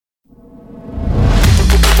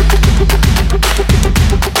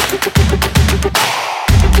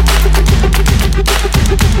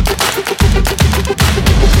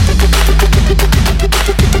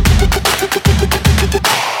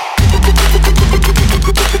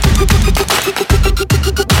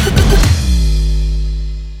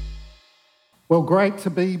Well, great to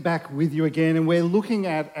be back with you again, and we're looking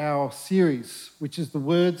at our series, which is the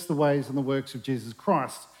words, the ways, and the works of Jesus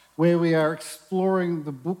Christ, where we are exploring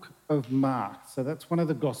the book of Mark. So that's one of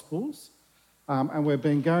the Gospels, and we've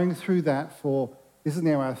been going through that this is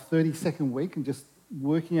now our 32nd week, and just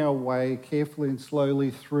working our way carefully and slowly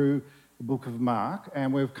through the book of Mark,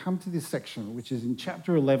 and we've come to this section, which is in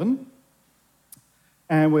chapter 11,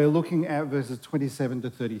 and we're looking at verses 27 to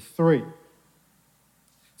 33.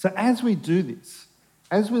 So as we do this,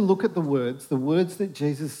 as we look at the words that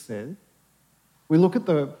Jesus said, we look at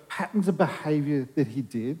the patterns of behaviour that he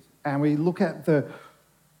did, and we look at the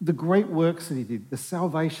great works that he did, the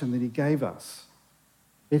salvation that he gave us.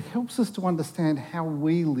 It helps us to understand how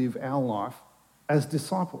we live our life as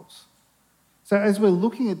disciples. So as we're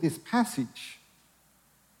looking at this passage,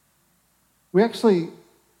 we actually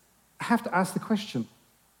have to ask the question,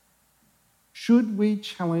 should we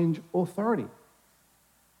challenge authority?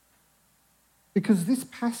 Because this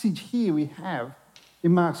passage here we have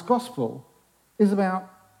in Mark's Gospel is about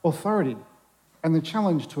authority and the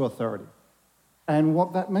challenge to authority and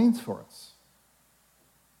what that means for us.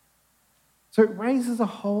 So it raises a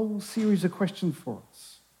whole series of questions for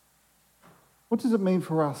us. What does it mean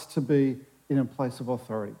for us to be in a place of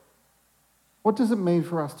authority? What does it mean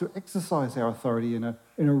for us to exercise our authority in a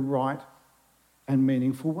right and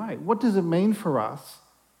meaningful way? What does it mean for us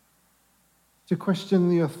to question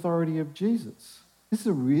the authority of Jesus? This is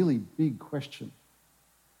a really big question.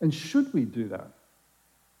 And should we do that?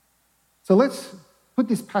 So let's put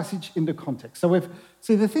this passage into context. So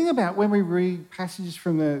the thing about when we read passages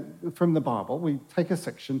from the Bible, we take a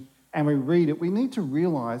section and we read it, we need to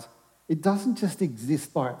realise it doesn't just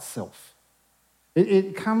exist by itself.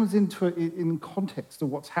 It comes into it in context of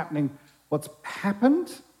what's happening, what's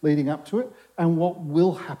happened leading up to it, and what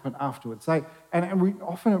will happen afterwards.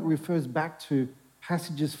 Often it refers back to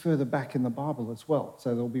passages further back in the Bible as well. So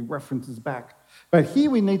there'll be references back. But here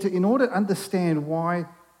we need to, in order to understand why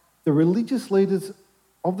the religious leaders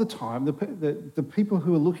of the time, the people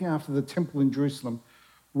who were looking after the temple in Jerusalem,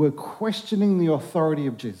 were questioning the authority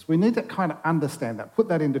of Jesus. We need to kind of understand that, put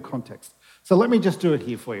that into context. So let me just do it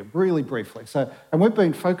here for you, really briefly. And we've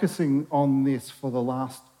been focusing on this for the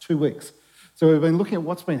last 2 weeks. So we've been looking at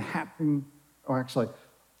what's been happening, or actually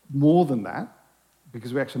more than that,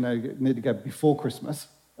 because we actually need to go before Christmas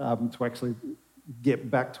to actually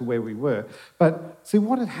get back to where we were. But see,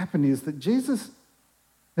 what had happened is that Jesus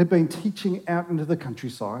had been teaching out into the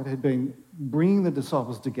countryside, had been bringing the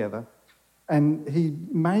disciples together, and he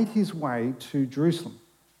made his way to Jerusalem,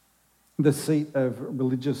 the seat of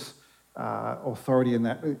religious authority in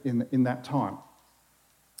that time.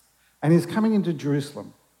 And he's coming into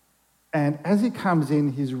Jerusalem. And as he comes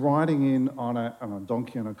in, he's riding in on a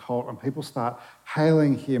donkey and a colt, and people start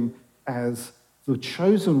hailing him as the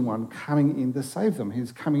chosen one coming in to save them.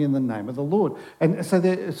 He's coming in the name of the Lord. And so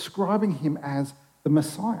they're ascribing him as the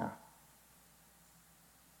Messiah.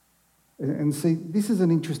 And see, this is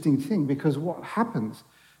an interesting thing, because what happens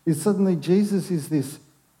is suddenly Jesus is this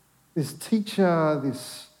teacher,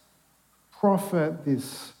 this prophet,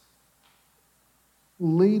 this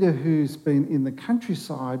leader who's been in the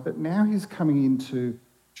countryside, but now he's coming into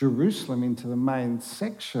Jerusalem, into the main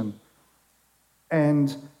section.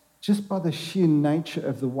 And just by the sheer nature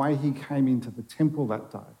of the way he came into the temple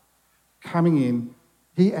that day, coming in,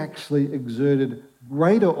 he actually exerted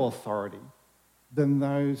greater authority than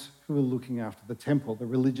those who were looking after the temple, the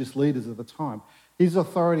religious leaders of the time. His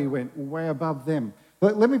authority went way above them.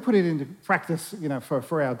 But let me put it into practice,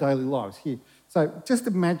 for our daily lives here. So just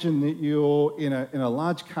imagine that you're in a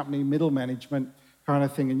large company, middle management kind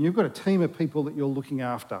of thing, and you've got a team of people that you're looking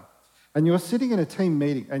after. And you're sitting in a team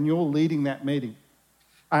meeting, and you're leading that meeting.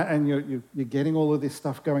 And you're getting all of this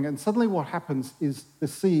stuff going. And suddenly what happens is the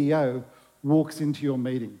CEO walks into your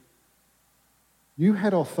meeting. You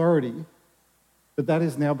had authority, but that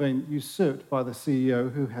has now been usurped by the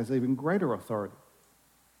CEO, who has even greater authority.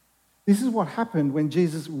 This is what happened when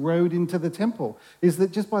Jesus rode into the temple, is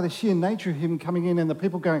that just by the sheer nature of him coming in and the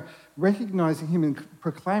people recognizing him and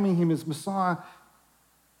proclaiming him as Messiah,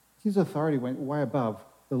 his authority went way above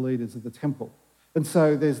the leaders of the temple. And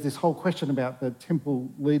so there's this whole question about the temple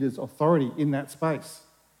leaders' authority in that space.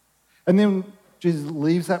 And then Jesus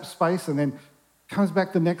leaves that space and then comes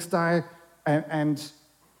back the next day, and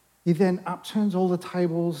he then upturns all the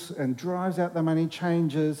tables and drives out the money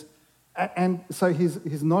changers. And so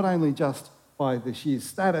he's not only just by the sheer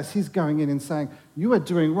status, he's going in and saying, you are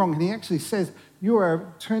doing wrong. And he actually says, you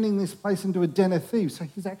are turning this place into a den of thieves. So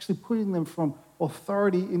he's actually putting them from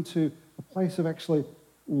authority into a place of actually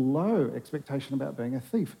low expectation about being a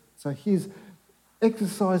thief. So he's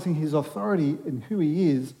exercising his authority in who he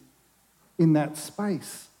is in that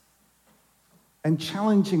space and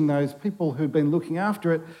challenging those people who've been looking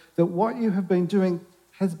after it that what you have been doing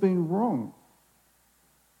has been wrong.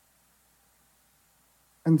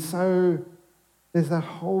 And so there's that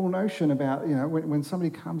whole notion about, when somebody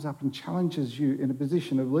comes up and challenges you in a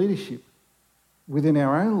position of leadership within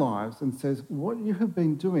our own lives and says, what you have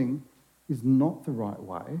been doing is not the right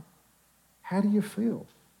way, how do you feel?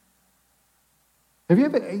 Have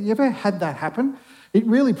you ever had that happen? It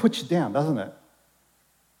really puts you down, doesn't it?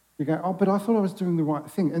 You go, oh, but I thought I was doing the right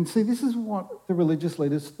thing. And see, this is what the religious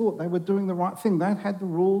leaders thought. They were doing the right thing. They had the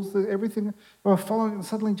rules, everything. They were following, and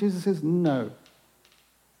suddenly Jesus says, no,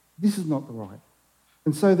 this is not the right.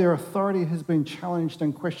 And so their authority has been challenged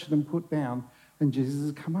and questioned and put down, and Jesus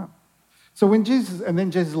has come up. So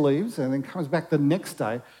then Jesus leaves and then comes back the next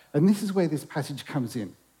day, and this is where this passage comes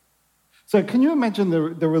in. So can you imagine the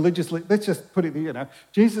religious, let's just put it,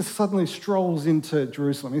 Jesus suddenly strolls into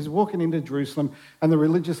Jerusalem. He's walking into Jerusalem and the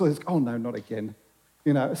religious leaders, oh no, not again.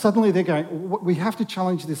 Suddenly they're going, we have to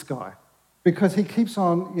challenge this guy because he keeps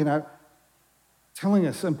on, telling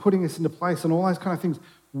us and putting us into place and all those kind of things.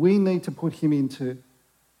 We need to put him into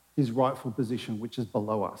his rightful position, which is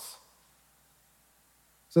below us.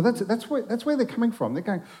 So that's where they're coming from. They're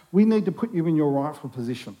going, we need to put you in your rightful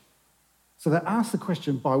position. So they ask the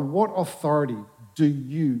question, by what authority do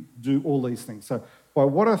you do all these things? So by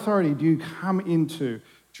what authority do you come into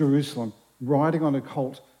Jerusalem riding on a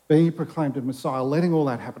colt, being proclaimed a Messiah, letting all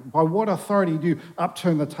that happen? By what authority do you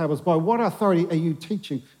upturn the tables? By what authority are you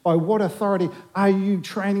teaching? By what authority are you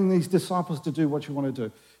training these disciples to do what you want to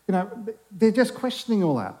do? They're just questioning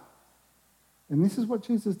all that. And this is what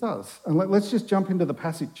Jesus does. And let's just jump into the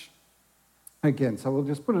passage again. So we'll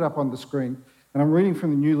just put it up on the screen. And I'm reading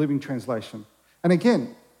from the New Living Translation. And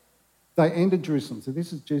again, they entered Jerusalem. So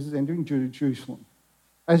this is Jesus entering Jerusalem.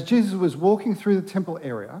 As Jesus was walking through the temple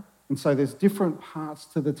area, and so there's different parts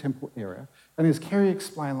to the temple area, and as Kerry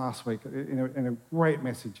explained last week in a great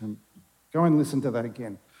message, and go and listen to that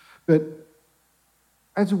again. But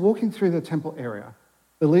as we're walking through the temple area,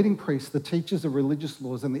 the leading priests, the teachers of religious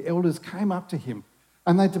laws, and the elders came up to him,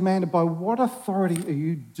 and they demanded, by what authority are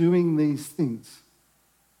you doing these things?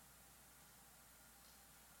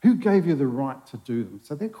 Who gave you the right to do them?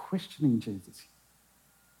 So they're questioning Jesus.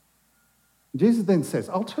 Jesus then says,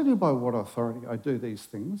 I'll tell you by what authority I do these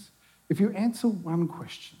things if you answer one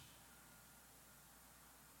question.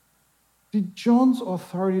 Did John's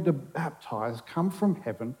authority to baptize come from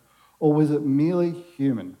heaven, or was it merely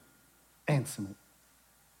human? Answer me.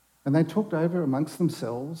 And they talked over amongst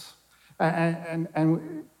themselves. And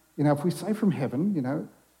if we say from heaven,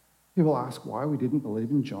 people ask why we didn't believe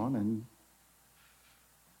in John.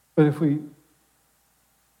 But if we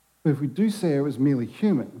do say it was merely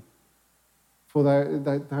human, for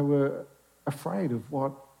they were afraid of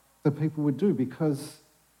what the people would do because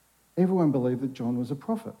everyone believed that John was a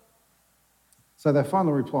prophet. So they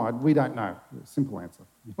finally replied, we don't know. Simple answer.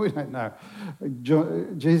 We don't know.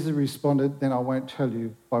 Jesus responded, then I won't tell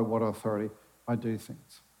you by what authority I do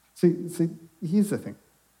things. See, here's the thing.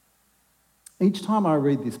 Each time I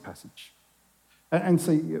read this passage, and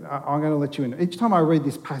see, I'm going to let you in. Each time I read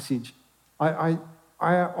this passage, I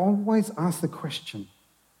always ask the question,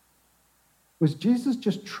 was Jesus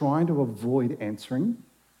just trying to avoid answering?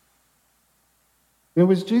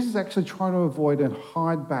 Was Jesus actually trying to avoid and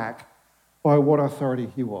hide back by what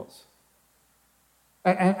authority he was?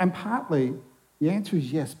 And partly the answer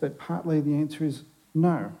is yes, but partly the answer is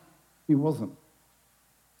no, he wasn't.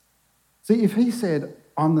 See, if he said,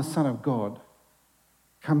 I'm the Son of God,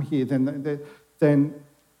 come here, then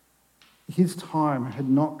his time had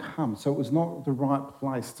not come. So it was not the right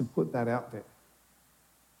place to put that out there.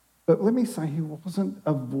 But let me say, he wasn't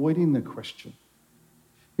avoiding the question.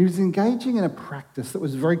 He was engaging in a practice that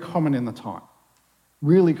was very common in the time,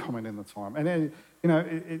 really common in the time. And,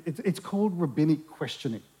 it's called rabbinic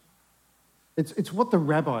questioning. It's what the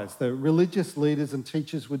rabbis, the religious leaders and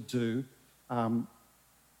teachers would do to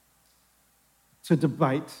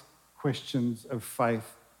debate questions of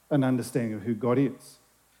faith and understanding of who God is.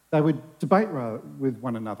 They would debate with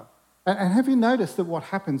one another. And have you noticed that what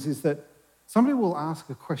happens is that somebody will ask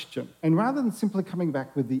a question, and rather than simply coming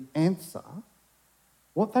back with the answer,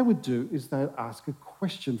 what they would do is they'd ask a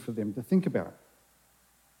question for them to think about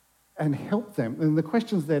and help them. And the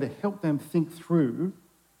question's there to help them think through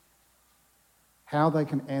how they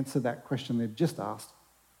can answer that question they've just asked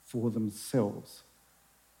for themselves.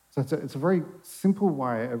 So it's a very simple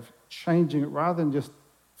way of changing it. Rather than just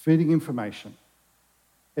feeding information,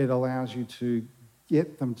 it allows you to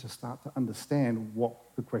get them to start to understand what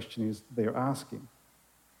the question is they're asking.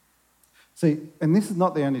 See, and this is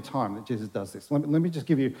not the only time that Jesus does this. Let me just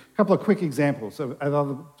give you a couple of quick examples of at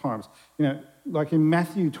other times. Like in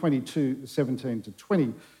Matthew 22, 17 to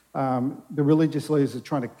 20, the religious leaders are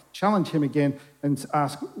trying to challenge him again and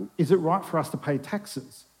ask, is it right for us to pay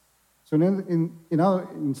taxes? So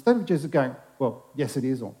instead of Jesus going, well, yes it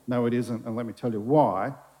is, or no it isn't, and let me tell you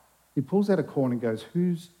why, he pulls out a coin and goes,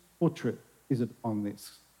 whose portrait is it on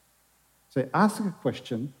this? So he asks a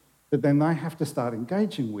question that then they have to start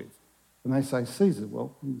engaging with. And they say, Caesar.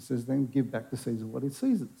 Well, he says, then give back to Caesar what is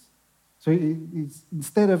Caesar's. So he's,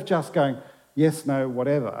 instead of just going, yes, no,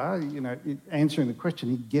 whatever, answering the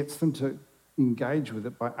question, he gets them to engage with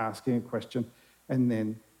it by asking a question, and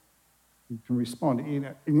then you can respond.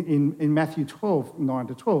 In Matthew 12, 9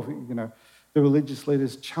 to 12, the religious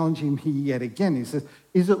leaders challenge him yet again. He says,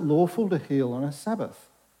 is it lawful to heal on a Sabbath?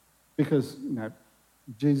 Because,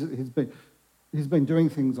 Jesus, he's been doing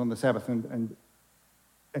things on the Sabbath, and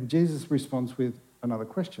Jesus responds with another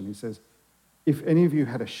question. He says, if any of you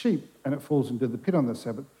had a sheep and it falls into the pit on the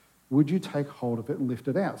Sabbath, would you take hold of it and lift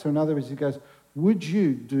it out? So in other words, he goes, would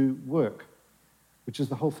you do work? Which is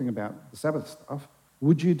the whole thing about the Sabbath stuff.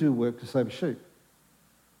 Would you do work to save a sheep?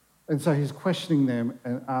 And so he's questioning them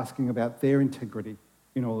and asking about their integrity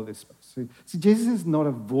in all of this space. See, Jesus is not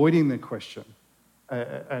avoiding the question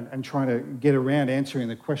and trying to get around answering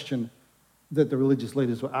the question that the religious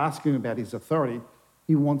leaders were asking about his authority.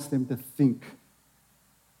 He wants them to think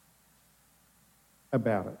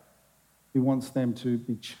about it. He wants them to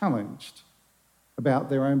be challenged about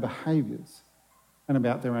their own behaviours and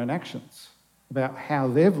about their own actions, about how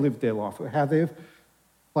they've lived their life, or how they've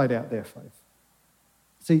played out their faith.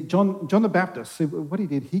 See, John the Baptist, what he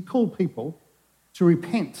did, he called people to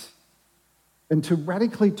repent and to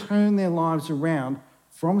radically turn their lives around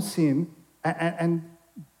from sin, and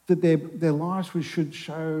that their lives should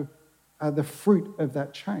show the fruit of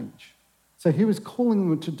that change. So he was calling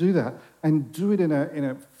them to do that and do it in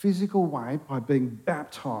a physical way by being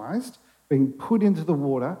baptised, being put into the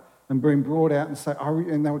water and being brought out and say,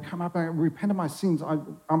 and they would come up and repent of my sins.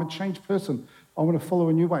 I'm a changed person. I want to follow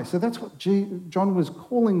a new way. So that's what John was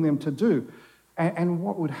calling them to do. And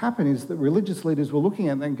what would happen is that religious leaders were looking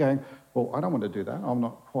at them and going, well, I don't want to do that. I'm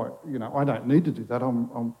not quite, I don't need to do that.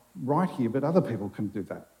 I'm right here, but other people can do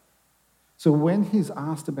that. So when he's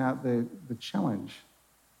asked about the challenge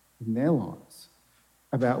in their lives,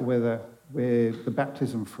 about where the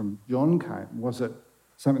baptism from John came, was it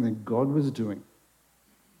something that God was doing,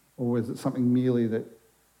 or was it something merely that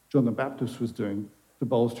John the Baptist was doing to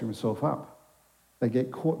bolster himself up? They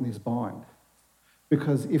get caught in this bind.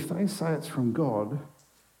 Because if they say it's from God,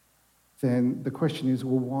 then the question is,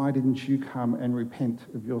 well, why didn't you come and repent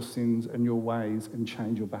of your sins and your ways and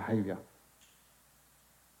change your behaviour?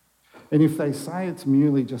 And if they say it's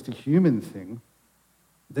merely just a human thing,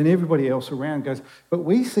 then everybody else around goes, but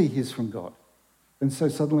we see his from God. And so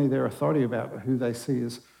suddenly their authority about who they see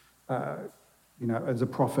as, as a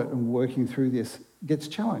prophet and working through this gets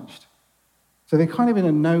challenged. So they're kind of in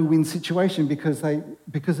a no-win situation because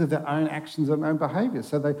of their own actions and own behaviour.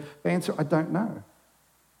 So they answer, I don't know.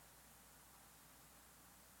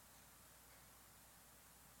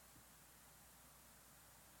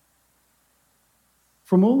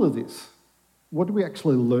 From all of this, what do we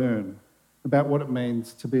actually learn about what it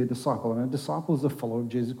means to be a disciple? And a disciple is a follower of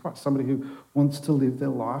Jesus Christ, somebody who wants to live their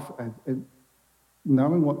life and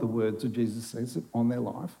knowing what the words of Jesus says on their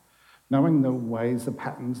life, knowing the ways, the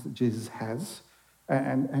patterns that Jesus has,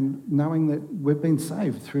 and knowing that we've been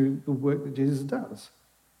saved through the work that Jesus does.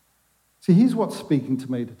 See, here's what's speaking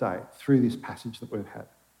to me today through this passage that we've had.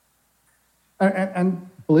 And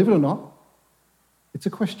believe it or not, it's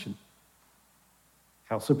a question.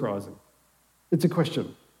 How surprising. It's a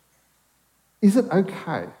question. Is it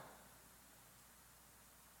okay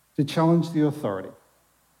to challenge the authority?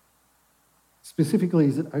 Specifically,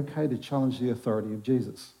 is it okay to challenge the authority of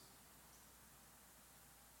Jesus?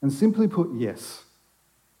 And simply put, yes.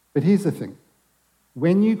 But here's the thing.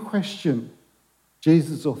 When you question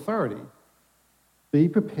Jesus' authority, be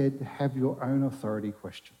prepared to have your own authority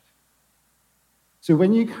questioned. So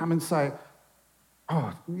when you come and say,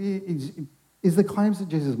 oh, is the claims that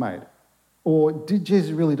Jesus made, or did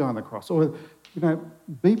Jesus really die on the cross? Or,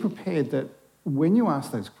 be prepared that when you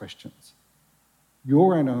ask those questions,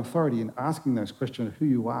 your own authority in asking those questions of who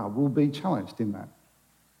you are will be challenged in that.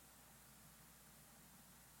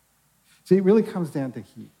 See, it really comes down to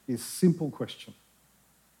here, this simple question.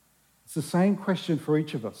 It's the same question for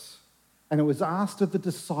each of us. And it was asked of the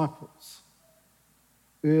disciples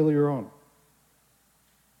earlier on.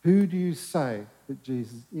 Who do you say that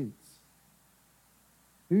Jesus is?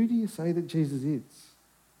 Who do you say that Jesus is?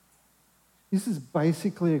 This is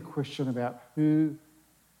basically a question about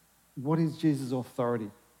what is Jesus'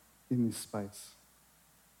 authority in this space?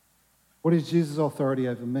 What is Jesus' authority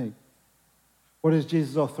over me? What is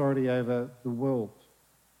Jesus' authority over the world?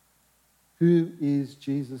 Who is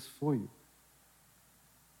Jesus for you?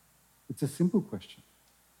 It's a simple question.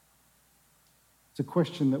 It's a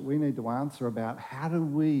question that we need to answer about how do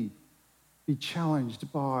we be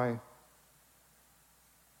challenged by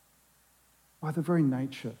the very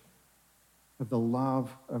nature of the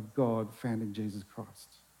love of God found in Jesus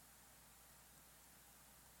Christ.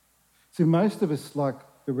 See, most of us, like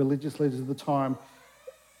the religious leaders of the time,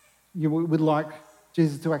 would like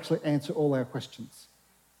Jesus to actually answer all our questions.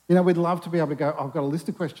 You know, we'd love to be able to go, I've got a list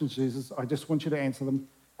of questions, Jesus, I just want you to answer them,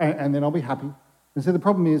 and then I'll be happy. And so the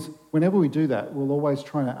problem is, whenever we do that, we'll always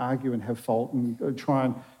try to argue and have fault and try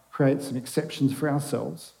and create some exceptions for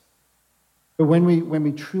ourselves. But when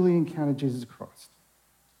we truly encounter Jesus Christ,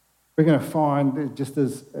 we're going to find, just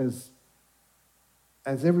as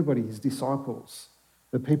everybody, his disciples,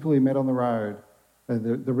 the people he met on the road,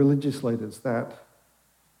 the religious leaders, that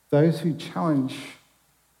those who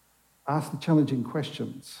ask the challenging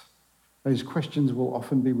questions, those questions will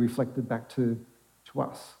often be reflected back to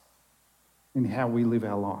us in how we live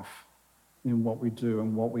our life, in what we do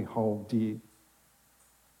and what we hold dear.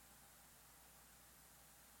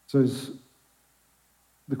 So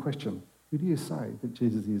the question, who do you say that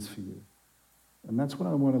Jesus is for you? And that's what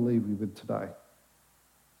I want to leave you with today.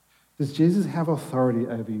 Does Jesus have authority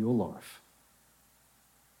over your life?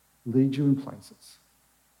 Lead you in places?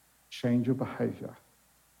 Change your behaviour?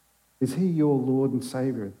 Is he your Lord and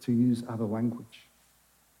Saviour, to use other language?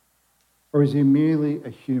 Or is he merely a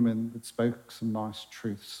human that spoke some nice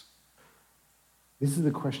truths? This is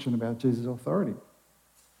the question about Jesus' authority.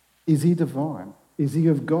 Is he divine? Is he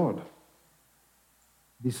of God?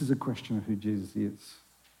 This is a question of who Jesus is.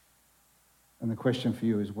 And the question for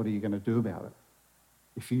you is, what are you going to do about it?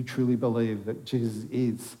 If you truly believe that Jesus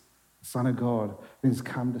is the Son of God and has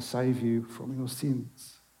come to save you from your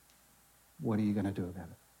sins, what are you going to do about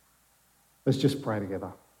it? Let's just pray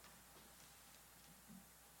together.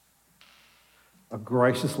 A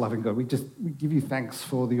gracious, loving God, we give you thanks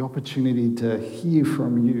for the opportunity to hear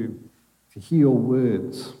from you, to hear your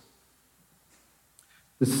words,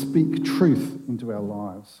 to speak truth into our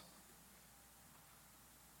lives.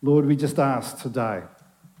 Lord, we just ask today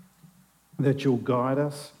that you'll guide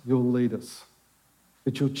us, you'll lead us,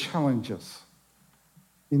 that you'll challenge us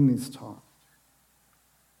in this time.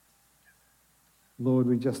 Lord,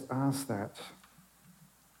 we just ask that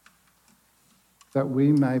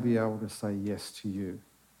we may be able to say yes to you,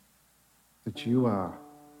 that you are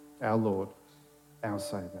our Lord, our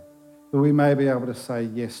Saviour, that we may be able to say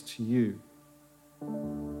yes to you,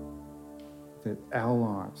 that our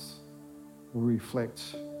lives will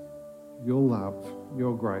reflect your love,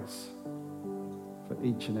 your grace for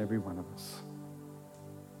each and every one of us.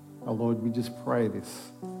 Our Lord, we just pray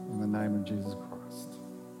this in the name of Jesus Christ.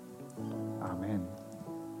 Amen.